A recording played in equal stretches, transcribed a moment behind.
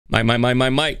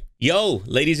Mike. Yo,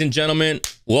 ladies and gentlemen,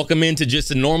 welcome into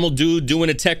just a normal dude doing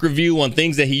a tech review on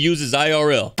things that he uses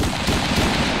IRL.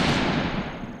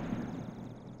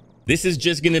 This is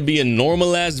just going to be a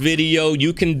normal ass video.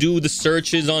 You can do the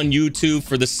searches on YouTube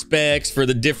for the specs, for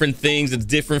the different things. It's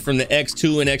different from the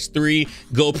X2 and X3,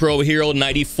 GoPro Hero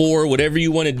 94, whatever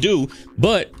you want to do.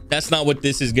 But that's not what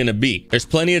this is going to be. There's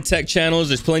plenty of tech channels.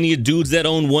 There's plenty of dudes that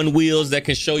own one wheels that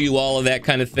can show you all of that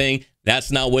kind of thing.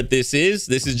 That's not what this is.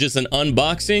 This is just an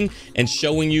unboxing and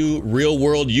showing you real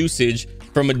world usage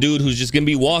from a dude who's just gonna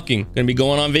be walking, gonna be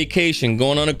going on vacation,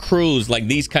 going on a cruise, like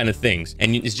these kind of things.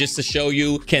 And it's just to show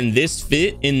you, can this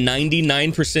fit in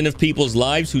 99% of people's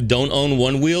lives who don't own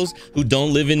one wheels, who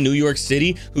don't live in New York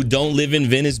City, who don't live in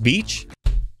Venice Beach?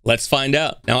 Let's find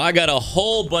out. Now, I got a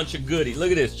whole bunch of goodies.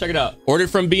 Look at this. Check it out. Ordered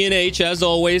from B&H, as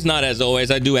always. Not as always.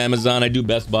 I do Amazon. I do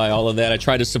Best Buy, all of that. I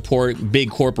try to support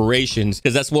big corporations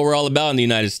because that's what we're all about in the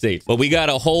United States. But we got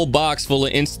a whole box full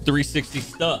of Insta360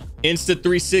 stuff.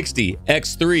 Insta360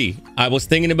 X3. I was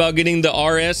thinking about getting the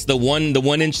RS, the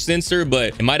 1-inch sensor,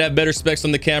 but it might have better specs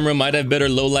on the camera, might have better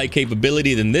low light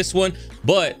capability than this one,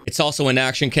 but it's also an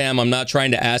action cam. I'm not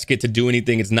trying to ask it to do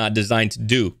anything it's not designed to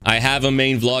do. I have a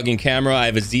main vlogging camera. I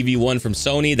have a ZV-1 from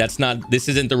Sony. This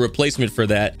isn't the replacement for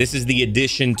that. This is the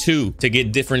addition to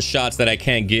get different shots that I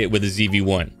can't get with a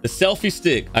ZV-1. The selfie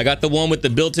stick. I got the one with the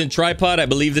built-in tripod. I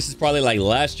believe this is probably like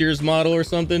last year's model or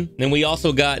something. Then we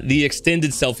also got the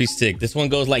extended selfie stick. This one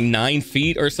goes like 9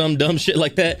 feet or some dumb shit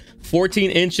like that. 14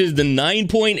 inches to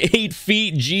 9.8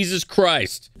 feet. Jesus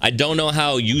Christ. I don't know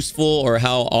how useful or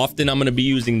how often I'm going to be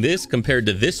using this compared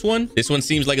to this one. This one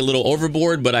seems like a little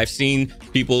overboard, but I've seen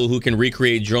people who can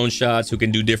recreate drone shots, who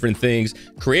can do different things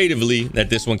creatively that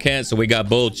this one can't. So we got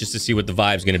both just to see what the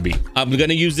vibe's going to be. I'm going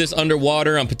to use this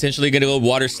underwater. I'm potentially going to go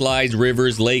water slides,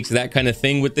 rivers, lakes, that kind of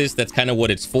thing with this. That's kind of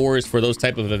what it's for, is for those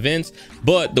type of events.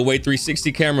 But the way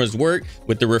 360 cameras work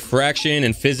with the refraction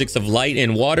and physics of light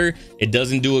and water, it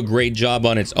doesn't do a great job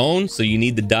on its own. So you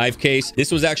need the dive case.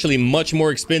 This was actually much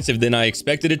more expensive than I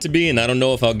expected it to be. And I don't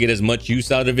know if I'll get as much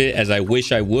use out of it as I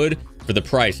wish I would for the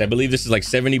price. I believe this is like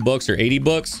 70 bucks or 80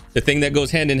 bucks. The thing that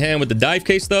goes hand in hand with the dive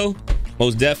case though,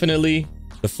 most definitely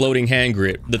the floating hand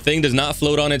grip. The thing does not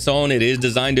float on its own. It is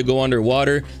designed to go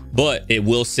underwater, but it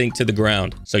will sink to the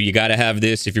ground. So you got to have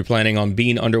this if you're planning on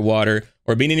being underwater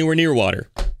or being anywhere near water.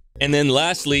 And then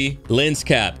lastly, lens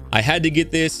cap. I had to get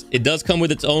this. It does come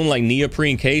with its own like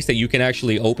neoprene case that you can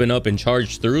actually open up and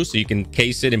charge through, so you can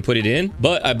case it and put it in.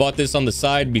 But I bought this on the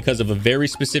side because of a very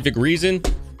specific reason.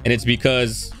 And it's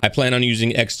because I plan on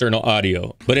using external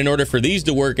audio. But in order for these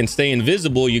to work and stay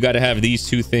invisible, you got to have these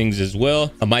two things as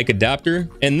well. A mic adapter.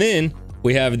 And then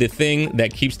we have the thing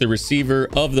that keeps the receiver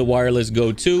of the Wireless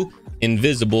Go 2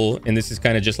 invisible. And this is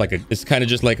kind of just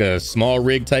like a small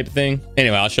rig type thing.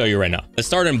 Anyway, I'll show you right now. Let's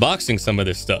start unboxing some of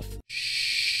this stuff.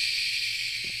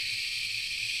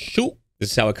 This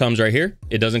is how it comes right here.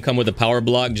 It doesn't come with a power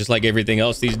block just like everything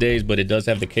else these days, but it does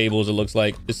have the cables, it looks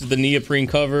like. This is the neoprene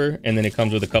cover, and then it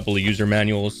comes with a couple of user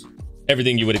manuals.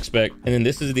 Everything you would expect. And then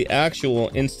this is the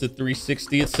actual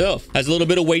Insta360 itself. Has a little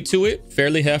bit of weight to it,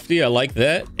 fairly hefty. I like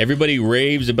that. Everybody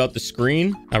raves about the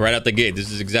screen. Right out the gate, this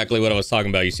is exactly what I was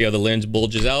talking about. You see how the lens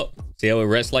bulges out? See how it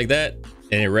rests like that?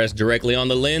 And it rests directly on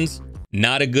the lens.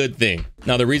 Not a good thing.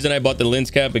 Now, the reason I bought the lens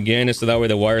cap again is so that way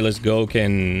the Wireless Go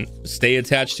can stay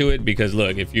attached to it. Because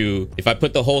look, if I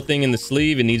put the whole thing in the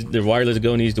sleeve, the Wireless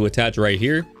Go needs to attach right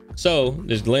here. So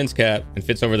there's the lens cap and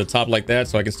fits over the top like that,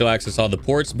 so I can still access all the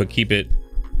ports but keep it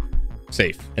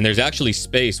safe. And there's actually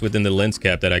space within the lens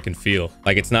cap that I can feel.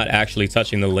 Like it's not actually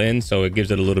touching the lens, so it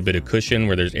gives it a little bit of cushion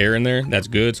where there's air in there. That's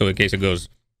good. So in case it goes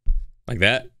like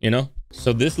that, you know.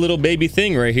 So this little baby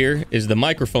thing right here is the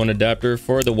microphone adapter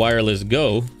for the Wireless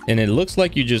Go. And it looks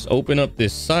like you just open up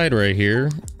this side right here.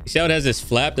 You see how it has this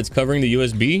flap that's covering the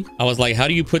USB? I was like, how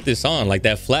do you put this on? Like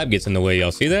that flap gets in the way.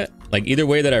 Y'all see that? Like either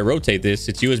way that I rotate this,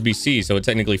 it's USB-C, so it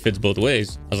technically fits both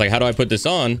ways. I was like, how do I put this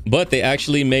on? But they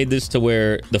actually made this to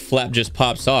where the flap just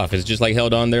pops off. It's just like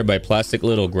held on there by plastic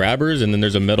little grabbers, and then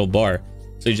there's a metal bar.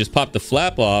 So you just pop the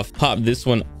flap off, pop this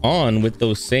one on with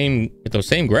those same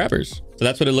grabbers. So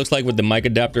that's what it looks like with the mic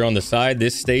adapter on the side.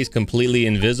 This stays completely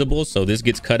invisible, so this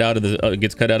gets cut out of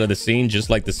the scene just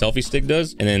like the selfie stick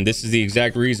does. And then this is the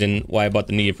exact reason why I bought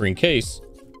the neoprene case.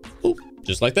 Oop,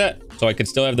 just like that. So I can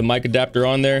still have the mic adapter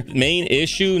on there. Main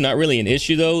issue, not really an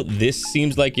issue though, this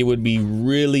seems like it would be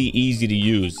really easy to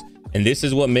use. And this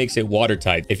is what makes it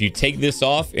watertight. If you take this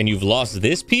off and you've lost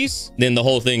this piece, then the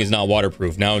whole thing is not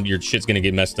waterproof. Now your shit's gonna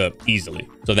get messed up easily.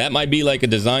 So that might be like a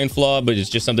design flaw, but it's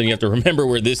just something you have to remember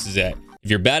where this is at. If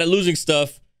you're bad at losing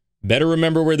stuff, Better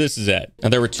remember where this is at. Now,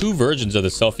 there were two versions of the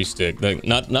selfie stick, like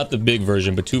not the big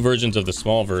version, but two versions of the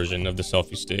small version of the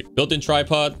selfie stick. Built-in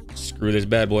tripod. Screw this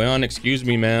bad boy on. Excuse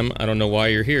me, ma'am. I don't know why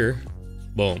you're here.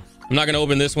 Boom. I'm not going to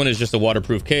open this one. It's just a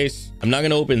waterproof case. I'm not going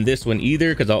to open this one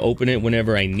either because I'll open it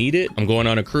whenever I need it. I'm going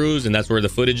on a cruise and that's where the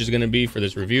footage is going to be for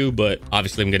this review, but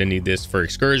obviously I'm going to need this for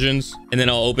excursions. And then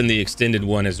I'll open the extended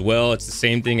one as well. It's the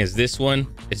same thing as this one.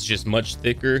 It's just much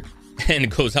thicker and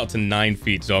it goes out to 9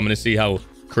 feet. So I'm going to see how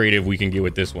creative we can get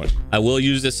with this one. I will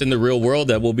use this in the real world.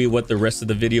 That will be what the rest of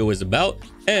the video is about.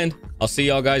 And I'll see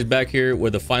y'all guys back here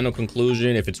with a final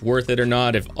conclusion, if it's worth it or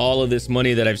not, if all of this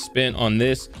money that I've spent on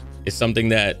this is something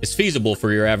that is feasible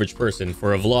for your average person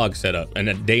for a vlog setup and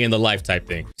a day in the life type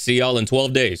thing. See y'all in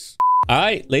 12 days. All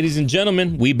right, ladies and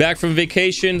gentlemen, we back from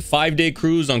vacation, 5-day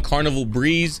cruise on Carnival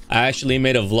Breeze. I actually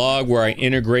made a vlog where I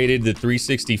integrated the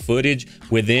 360 footage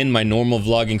within my normal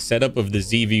vlogging setup of the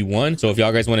ZV-1. So if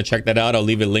y'all guys want to check that out, I'll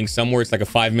leave a link somewhere. It's like a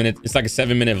 7-minute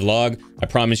vlog. I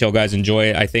promise y'all guys enjoy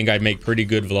it. I think I make pretty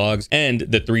good vlogs, and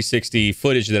the 360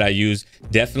 footage that I use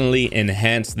definitely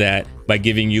enhanced that by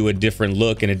giving you a different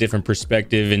look and a different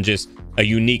perspective and just a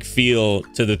unique feel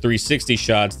to the 360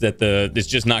 shots that it's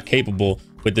just not capable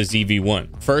with the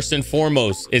ZV-1. First and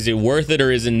foremost, is it worth it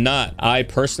or is it not? I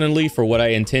personally, for what I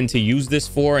intend to use this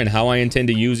for and how I intend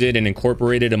to use it and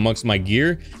incorporate it amongst my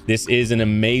gear, this is an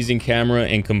amazing camera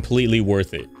and completely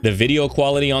worth it. The video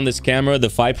quality on this camera, the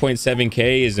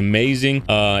 5.7K, is amazing.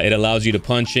 It allows you to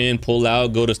punch in, pull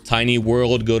out, go to tiny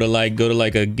world, give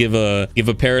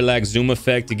a parallax zoom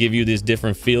effect to give you this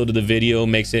different feel to the video.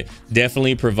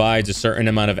 Definitely provides a certain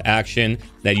amount of action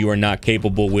that you are not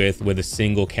capable with a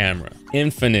single camera.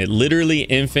 Literally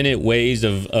infinite ways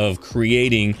of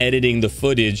editing the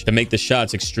footage to make the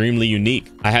shots extremely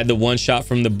unique. I had the one shot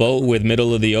from the boat with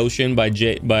Middle of the Ocean by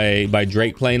Drake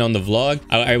playing on the vlog.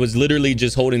 I was literally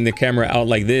just holding the camera out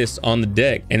like this on the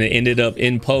deck, and it ended up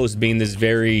in post being this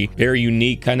very, very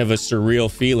unique kind of a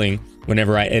surreal feeling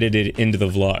whenever I edited into the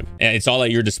vlog. And it's all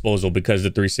at your disposal because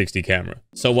of the 360 camera.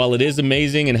 So while it is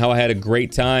amazing and how I had a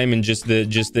great time and just the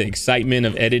excitement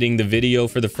of editing the video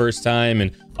for the first time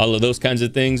and all of those kinds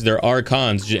of things, there are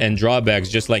cons and drawbacks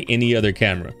just like any other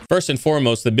camera. First and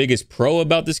foremost, the biggest pro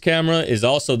about this camera is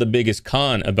also the biggest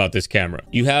con about this camera.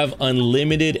 You have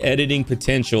unlimited editing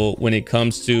potential when it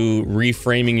comes to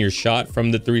reframing your shot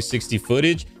from the 360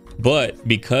 footage. But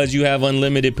because you have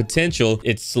unlimited potential,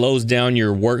 it slows down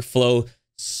your workflow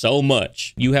so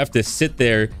much. You have to sit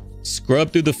there,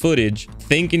 scrub through the footage,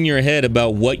 think in your head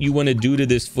about what you want to do to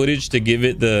this footage to give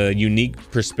it the unique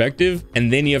perspective,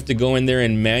 and then you have to go in there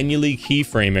and manually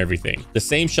keyframe everything. The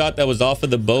same shot that was off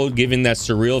of the boat, giving that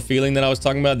surreal feeling that I was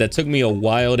talking about, that took me a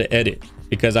while to edit,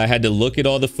 because I had to look at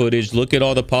all the footage, look at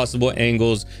all the possible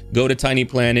angles, go to Tiny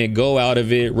Planet, go out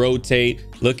of it, rotate,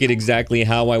 look at exactly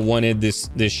how I wanted this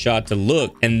shot to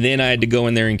look. And then I had to go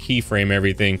in there and keyframe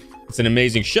everything. It's an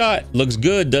amazing shot, looks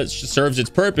good, serves its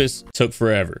purpose, took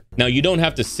forever. Now, you don't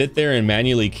have to sit there and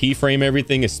manually keyframe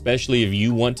everything, especially if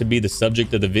you want to be the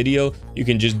subject of the video. You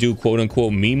can just do quote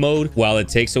unquote me mode. While it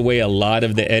takes away a lot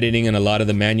of the editing and a lot of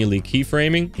the manually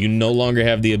keyframing, you no longer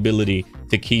have the ability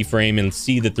to keyframe and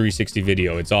see the 360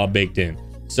 video. It's all baked in.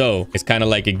 So it's kind of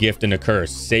like a gift and a curse.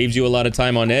 Saves you a lot of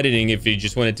time on editing if you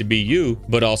just want it to be you,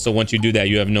 but also once you do that,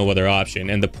 you have no other option.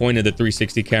 And the point of the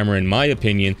 360 camera, in my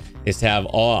opinion, is to have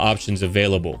all options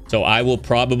available. So I will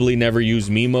probably never use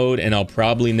me mode, and I'll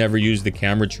probably never use the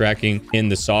camera tracking in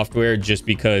the software just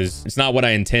because it's not what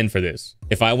I intend for this.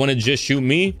 If I want to just shoot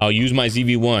me, I'll use my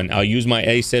ZV-1. I'll use my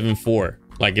A7 IV.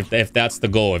 Like if that's the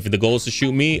goal, if the goal is to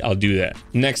shoot me, I'll do that.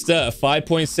 Next up,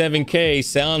 5.7K,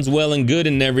 sounds well and good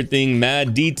and everything,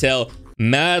 mad detail,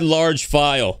 mad large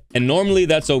file. And normally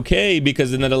that's okay because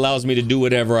then that allows me to do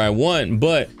whatever I want.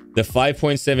 But the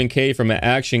 5.7K from an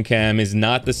action cam is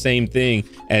not the same thing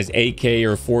as 8K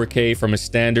or 4K from a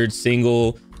standard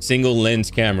single lens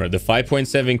camera. The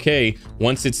 5.7K,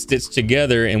 once it's stitched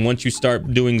together and once you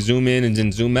start doing zoom in and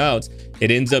then zoom outs, it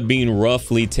ends up being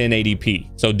roughly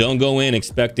 1080p. So don't go in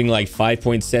expecting like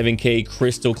 5.7K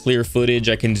crystal clear footage.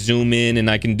 I can zoom in and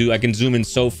I can zoom in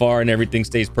so far and everything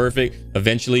stays perfect.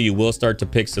 Eventually you will start to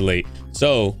pixelate.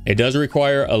 So it does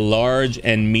require a large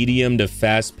and medium to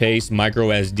fast paced micro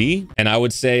SD. And I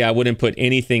would say I wouldn't put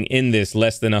anything in this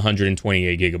less than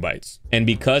 128 gigabytes. And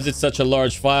because it's such a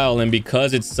large file and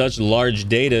because it's such large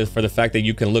data, for the fact that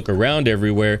you can look around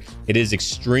everywhere, it is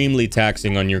extremely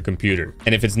taxing on your computer.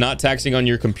 And if it's not taxing on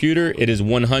your computer, it is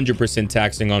 100%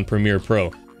 taxing on Premiere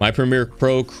Pro. My Premiere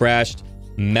Pro crashed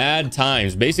mad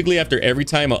times. Basically, after every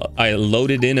time I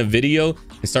loaded in a video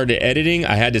and started editing,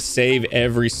 I had to save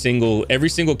every single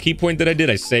key point that I did.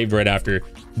 I saved right after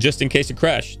just in case it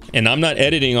crashed. And I'm not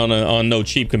editing on no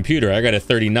cheap computer. I got a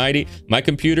 3090. My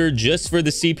computer, just for the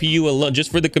CPU alone,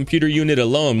 just for the computer unit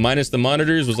alone, minus the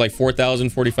monitors, was like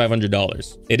 $4,000,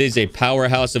 $4,500. It is a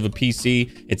powerhouse of a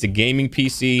PC. It's a gaming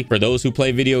PC. For those who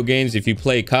play video games, if you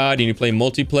play COD and you play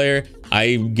multiplayer,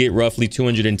 I get roughly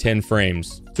 210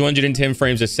 frames. 210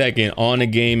 frames a second on a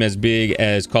game as big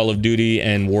as Call of Duty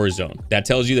and Warzone. That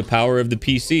tells you the power of the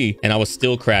PC, and I was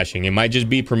still crashing. It might just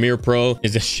be Premiere Pro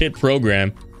is a shit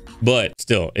program, but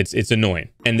still, it's annoying.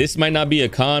 And this might not be a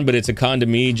con, but it's a con to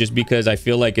me just because I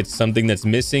feel like it's something that's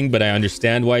missing, but I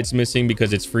understand why it's missing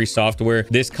because it's free software.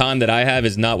 This con that I have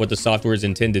is not what the software is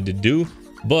intended to do.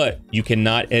 But you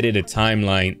cannot edit a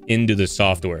timeline into the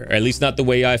software, or at least not the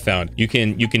way I found. You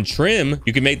can trim,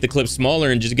 you can make the clip smaller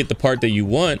and just get the part that you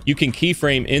want. You can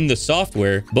keyframe in the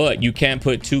software, but you can't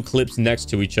put two clips next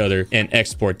to each other and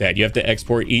export that. You have to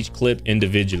export each clip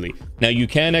individually. Now you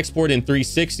can export in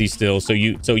 360 still, so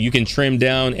you can trim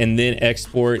down and then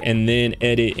export and then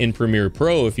edit in Premiere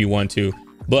Pro if you want to.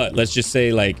 But let's just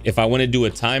say, like, if I want to do a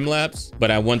time lapse, but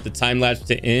I want the time lapse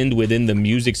to end within the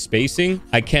music spacing,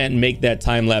 I can't make that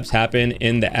time lapse happen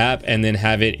in the app and then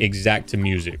have it exact to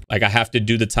music. Like, I have to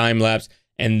do the time lapse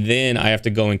and then I have to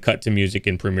go and cut to music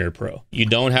in Premiere Pro. You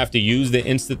don't have to use the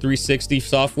Insta360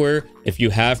 software if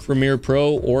you have Premiere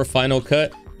Pro or Final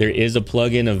Cut. There is a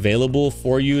plugin available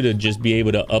for you to just be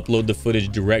able to upload the footage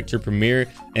direct to Premiere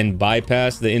and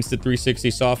bypass the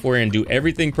Insta360 software and do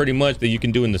everything pretty much that you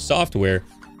can do in the software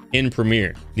in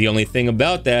Premiere. The only thing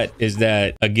about that is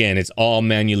that, again, it's all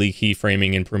manually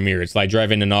keyframing in Premiere. It's like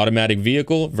driving an automatic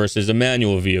vehicle versus a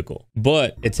manual vehicle,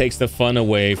 but it takes the fun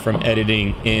away from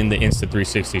editing in the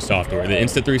Insta360 software. The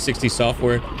Insta360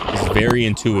 software is very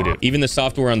intuitive. Even the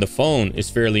software on the phone is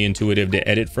fairly intuitive to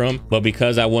edit from, but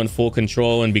because I want full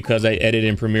control and because I edit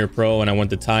in Premiere Pro and I want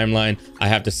the timeline, I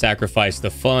have to sacrifice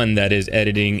the fun that is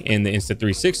editing in the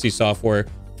Insta360 software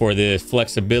for the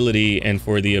flexibility and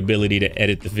for the ability to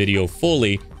edit the video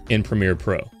fully in Premiere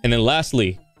Pro. And then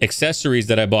lastly, accessories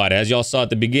that I bought. As y'all saw at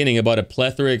the beginning, I bought a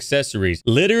plethora of accessories.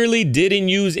 Literally didn't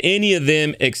use any of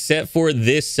them except for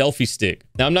this selfie stick.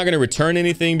 Now, I'm not going to return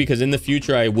anything because in the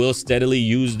future, I will steadily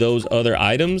use those other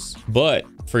items. But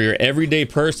for your everyday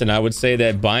person, I would say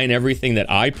that buying everything that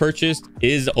I purchased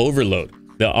is overload.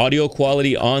 The audio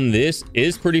quality on this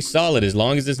is pretty solid as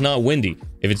long as it's not windy.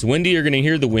 If it's windy, you're going to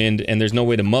hear the wind and there's no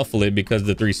way to muffle it because of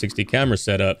the 360 camera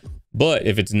setup. But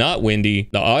if it's not windy,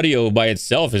 the audio by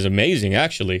itself is amazing,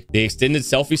 actually. The extended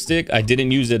selfie stick, I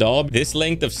didn't use at all. This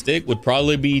length of stick would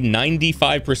probably be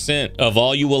 95% of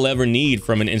all you will ever need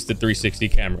from an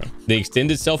Insta360 camera. The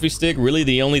extended selfie stick, really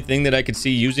the only thing that I could see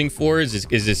using for is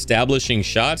establishing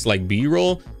shots like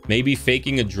B-roll, maybe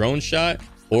faking a drone shot,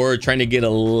 or trying to get a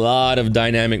lot of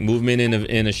dynamic movement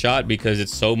in a shot because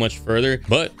it's so much further.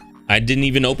 But I didn't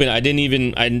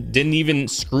even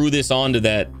screw this onto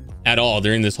that at all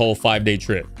during this whole 5-day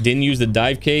trip. Didn't use the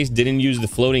dive case, didn't use the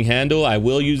floating handle. I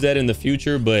will use that in the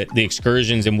future, but the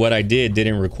excursions and what I did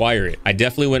didn't require it. I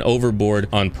definitely went overboard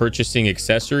on purchasing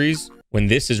accessories when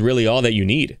this is really all that you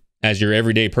need as your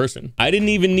everyday person. I didn't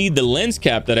even need the lens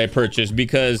cap that I purchased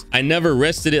because I never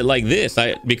rested it like this.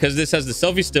 Because this has the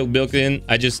selfie stick built in,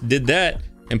 I just did that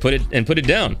and put it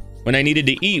down. When I needed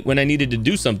to eat, when I needed to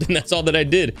do something, that's all that I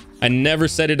did. I never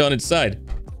set it on its side.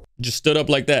 Just stood up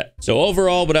like that. So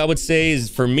overall, what I would say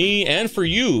is for me and for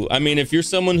you, I mean, if you're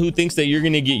someone who thinks that you're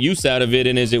gonna get use out of it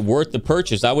and is it worth the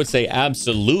purchase, I would say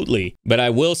absolutely. But I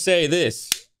will say this,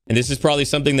 and this is probably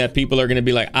something that people are going to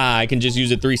be like, I can just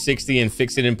use a 360 and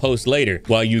fix it in post later.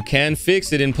 While you can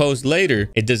fix it in post later,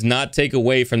 it does not take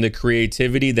away from the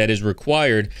creativity that is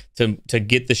required to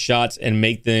get the shots and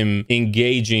make them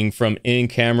engaging from in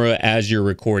camera as you're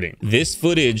recording. This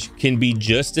footage can be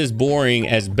just as boring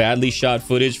as badly shot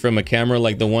footage from a camera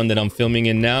like the one that I'm filming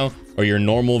in now, or your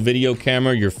normal video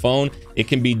camera, your phone. It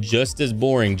can be just as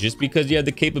boring. Just because you have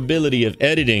the capability of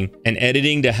editing and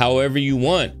editing to however you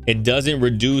want, it doesn't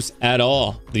reduce at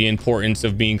all the importance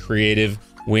of being creative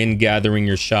when gathering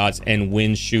your shots and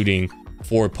when shooting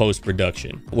for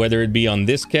post-production. Whether it be on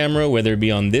this camera, whether it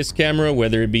be on this camera,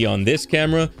 whether it be on this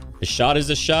camera, a shot is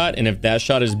a shot, and if that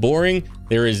shot is boring,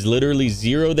 there is literally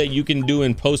zero that you can do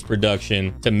in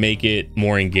post-production to make it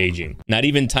more engaging. Not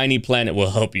even Tiny Planet will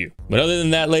help you. But other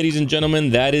than that, ladies and gentlemen,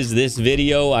 that is this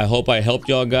video. I hope I helped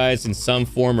y'all guys in some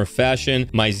form or fashion.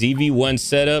 My ZV-1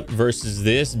 setup versus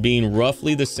this being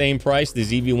roughly the same price, the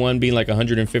ZV-1 being like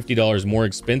 $150 more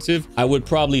expensive. I would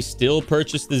probably still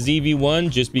purchase the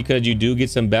ZV-1 just because you do get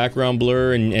some background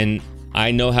blur and I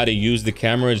know how to use the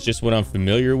camera. It's just what I'm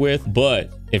familiar with.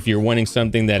 But if you're wanting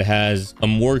something that has a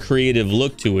more creative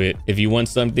look to it, if you want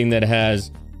something that has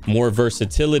more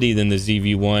versatility than the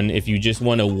ZV-1. If you just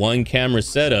want a one camera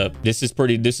setup, this is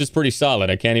pretty solid.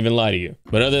 I can't even lie to you.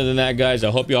 But other than that, guys,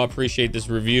 I hope y'all appreciate this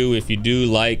review. If you do,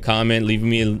 like, comment, leave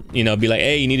me, you know, be like,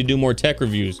 hey, you need to do more tech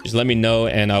reviews. Just let me know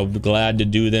and I'll be glad to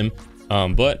do them.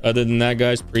 But other than that,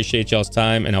 guys, appreciate y'all's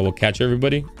time, and I will catch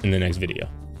everybody in the next video.